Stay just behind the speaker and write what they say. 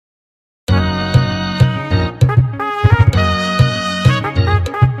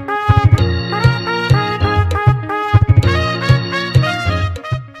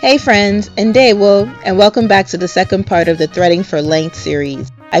Hey friends, Ndewo, and welcome back to the second part of the Threading for Length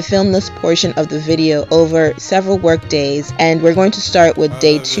series. I filmed this portion of the video over several work days, and we're going to start with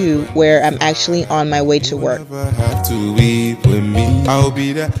day 2, where I'm actually on my way to work.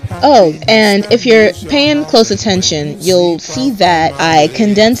 Oh, and if you're paying close attention, you'll see that I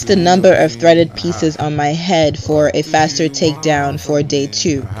condensed the number of threaded pieces on my head for a faster takedown for day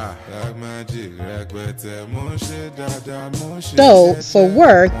 2. So, for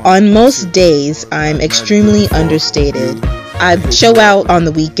work, on most days, I'm extremely understated. I show out on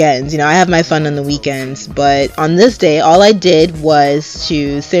the weekends, I have my fun on the weekends, but on this day, all I did was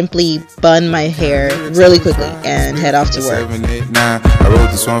to simply bun my hair really quickly and head off to work. I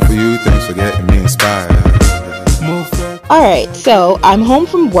wrote this one for you, thanks for getting me inspired. Alright, so I'm home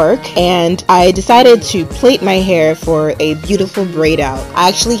from work and I decided to plait my hair for a beautiful braid out. I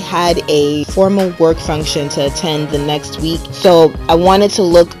actually had a formal work function to attend the next week, so I wanted to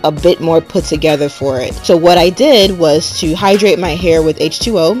look a bit more put together for it. So what I did was to hydrate my hair with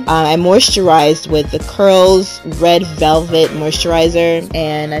H2O. I moisturized with the Curls Red Velvet Moisturizer,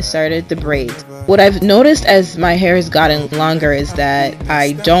 and I started the braids. What I've noticed as my hair has gotten longer is that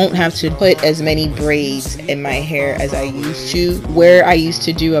I don't have to put as many braids in my hair as I used to. Where I used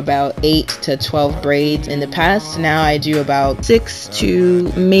to do about 8 to 12 braids in the past, now I do about 6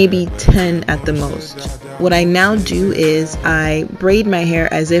 to maybe 10 at the most. What I now do is I braid my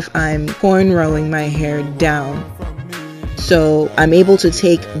hair as if I'm cornrowing my hair down. So I'm able to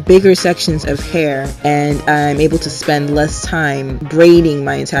take bigger sections of hair and I'm able to spend less time braiding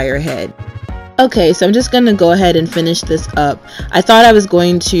my entire head. Okay, so I'm just going to go ahead and finish this up. I thought I was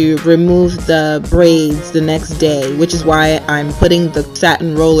going to remove the braids the next day, which is why I'm putting the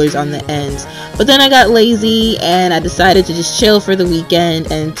satin rollers on the ends. But then I got lazy and I decided to just chill for the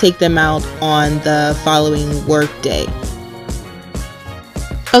weekend and take them out on the following work day.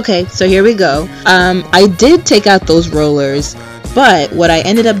 Okay, so here we go. I did take out those rollers, but what I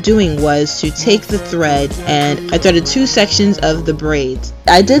ended up doing was to take the thread and I threaded 2 sections of the braids.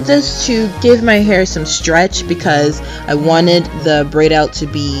 I did this to give my hair some stretch because I wanted the braid out to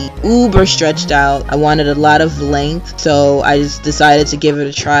be uber stretched out. I wanted a lot of length, so I just decided to give it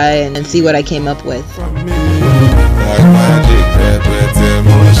a try and see what I came up with.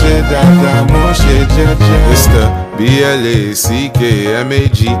 It's the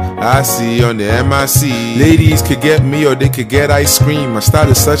BLACKMAG I see on the MIC. Ladies could get me or they could get ice cream. My style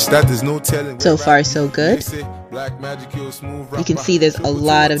is such that there's no telling. So far so good. You can see there's a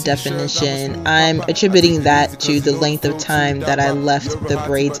lot of definition. I'm attributing that to the length of time that I left the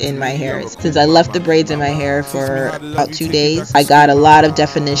braids in my hair. Since I left the braids in my hair for about 2 days, I got a lot of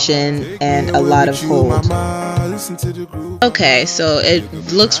definition and a lot of hold. Okay, so it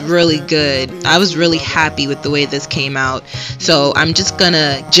looks really good. I was really happy with the way this came out. So I'm just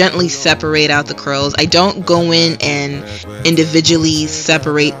gonna gently separate out the curls. I don't go in and individually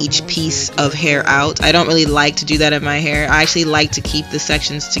separate each piece of hair out. I don't really like to do that in my hair. I actually like to keep the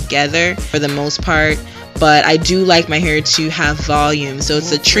sections together for the most part, but I do like my hair to have volume, so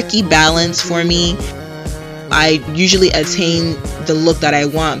it's a tricky balance for me. I usually attain the look that I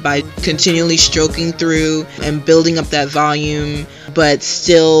want by continually stroking through and building up that volume, but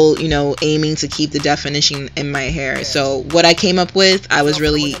still, aiming to keep the definition in my hair. So what I came up with, I was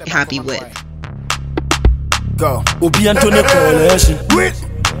really happy with. Go. Obi Antone Coalition.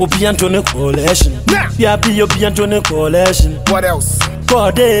 Obi Antone Coalition. Obi Antone Coalition. What else?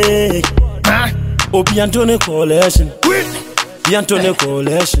 Code. Obi Antone Coalition.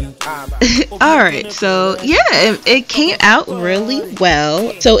 Alright, so yeah, it came out really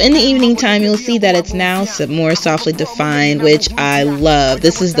well. So in the evening time, you'll see that it's now more softly defined, which I love.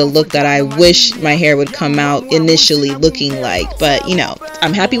 This is the look that I wish my hair would come out initially looking like, but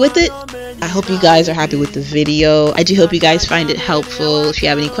I'm happy with it. I hope you guys are happy with the video. I do hope you guys find it helpful. If you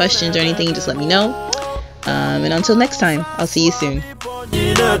have any questions or anything, just let me know. And until next time, I'll see you soon.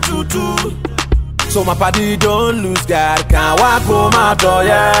 So my body don't lose God, can't walk home out,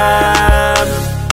 yeah.